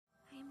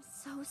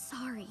so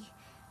sorry.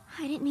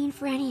 I didn't mean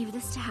for any of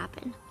this to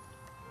happen.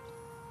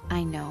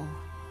 I know.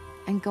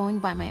 And going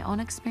by my own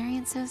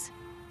experiences,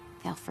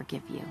 they'll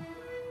forgive you.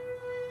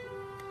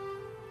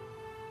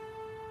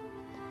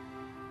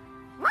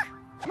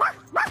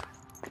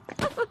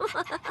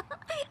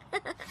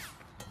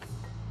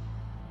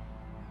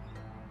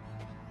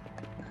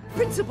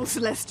 Principal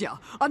Celestia,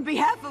 on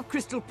behalf of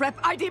Crystal Prep,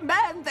 I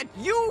demand that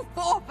you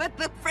forfeit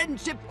the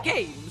Friendship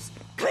Games.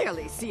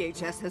 Clearly,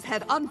 CHS has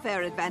had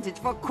unfair advantage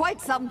for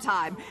quite some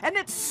time, and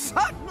it's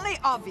certainly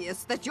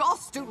obvious that your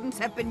students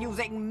have been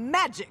using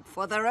magic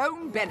for their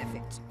own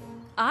benefit.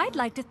 I'd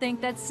like to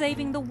think that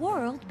saving the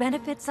world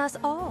benefits us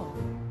all.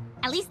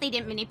 At least they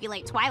didn't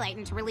manipulate Twilight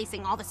into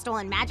releasing all the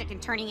stolen magic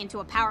and turning into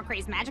a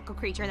power-crazed magical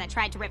creature that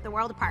tried to rip the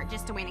world apart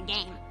just to win a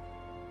game.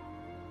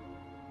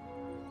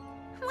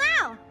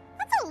 Wow,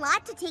 that's a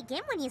lot to take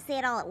in when you say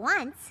it all at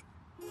once.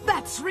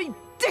 That's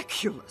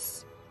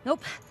ridiculous!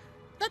 Nope.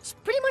 That's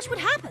pretty much what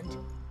happened.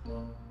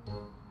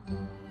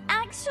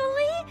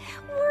 Actually,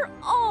 we're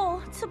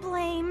all to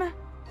blame.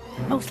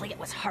 Mostly it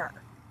was her.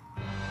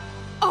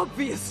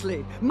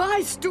 Obviously,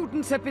 my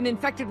students have been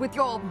infected with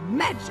your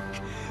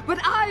magic, but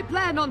I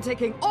plan on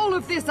taking all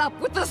of this up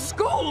with the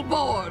school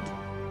board!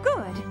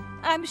 Good.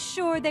 I'm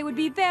sure they would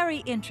be very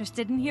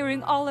interested in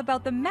hearing all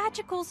about the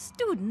magical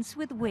students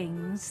with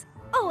wings.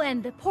 Oh,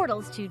 and the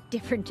portals to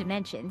different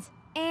dimensions.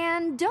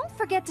 And don't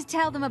forget to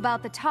tell them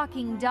about the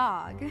talking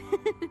dog.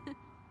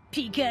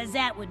 Because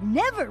that would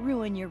never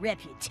ruin your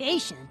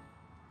reputation.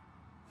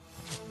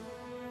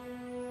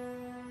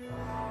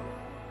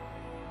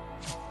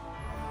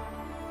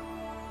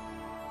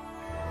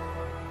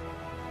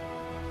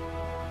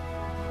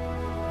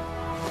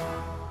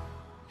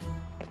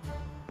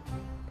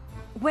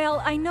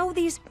 Well, I know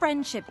these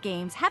friendship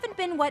games haven't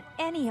been what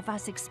any of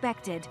us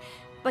expected,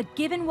 but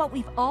given what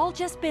we've all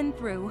just been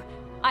through,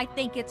 I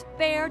think it's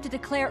fair to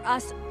declare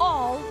us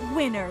all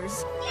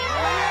winners.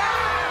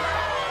 Yeah!